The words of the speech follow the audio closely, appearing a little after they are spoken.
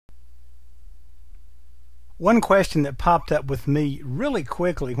One question that popped up with me really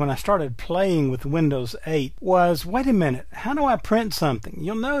quickly when I started playing with Windows 8 was, wait a minute, how do I print something?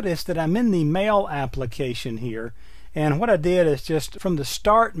 You'll notice that I'm in the Mail application here, and what I did is just from the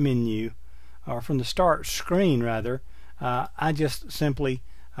Start menu, or from the Start screen rather, I just simply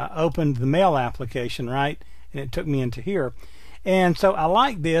opened the Mail application, right, and it took me into here. And so I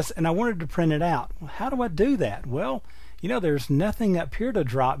like this and I wanted to print it out. Well, how do I do that? Well, you know, there's nothing up here to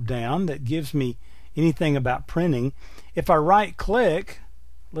drop down that gives me anything about printing. If I right click,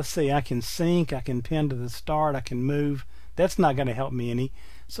 let's see, I can sync, I can pin to the start, I can move. That's not going to help me any.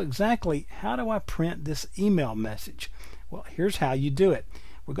 So exactly how do I print this email message? Well, here's how you do it.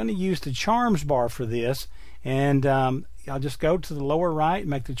 We're going to use the charms bar for this, and I'll just go to the lower right,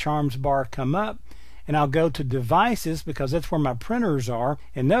 make the charms bar come up, and I'll go to devices because that's where my printers are,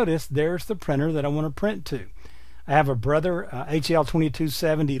 and notice there's the printer that I want to print to. I have a Brother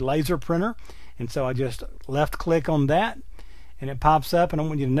HL2270 laser printer, and so I just left click on that and it pops up, and I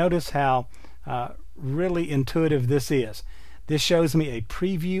want you to notice how really intuitive this is. This shows me a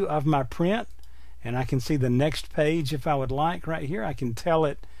preview of my print, and I can see the next page if I would like right here. I can tell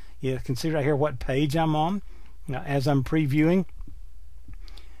it, you can see right here what page I'm on. Now, as I'm previewing,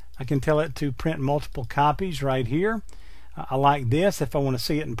 I can tell it to print multiple copies right here. I like this. If I want to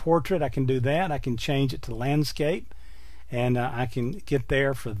see it in portrait, I can do that. I can change it to landscape, and I can get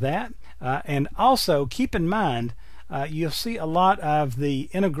there for that. And also keep in mind, you'll see a lot of the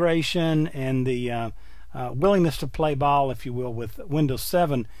integration and the willingness to play ball, if you will, with Windows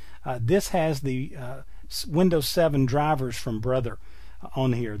 7. This has the Windows 7 drivers from Brother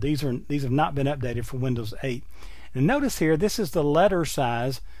on here. These have not been updated for Windows 8. And notice here, this is the letter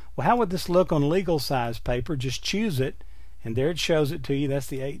size. Well, how would this look on legal size paper? Just choose it, and there it shows it to you. That's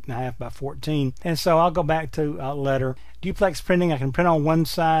the 8.5 by 14. And so I'll go back to letter. Duplex printing, I can print on one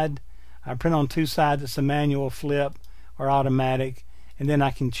side. I print on two sides. It's a manual flip or automatic, and then I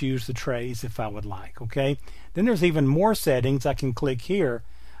can choose the trays if I would like. Okay. Then there's even more settings. I can click here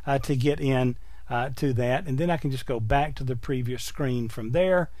to get in to that, and then I can just go back to the previous screen from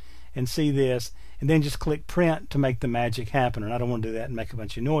there and see this, and then just click print to make the magic happen. And I don't want to do that and make a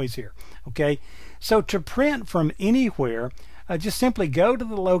bunch of noise here. Okay. So to print from anywhere, just simply go to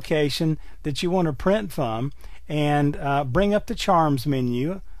the location that you want to print from and bring up the charms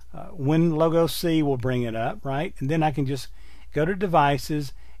menu. Win Logo C will bring it up, right? And then I can just go to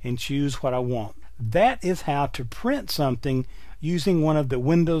devices and choose what I want. That is how to print something using one of the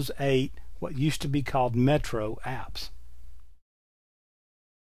Windows 8, what used to be called Metro apps.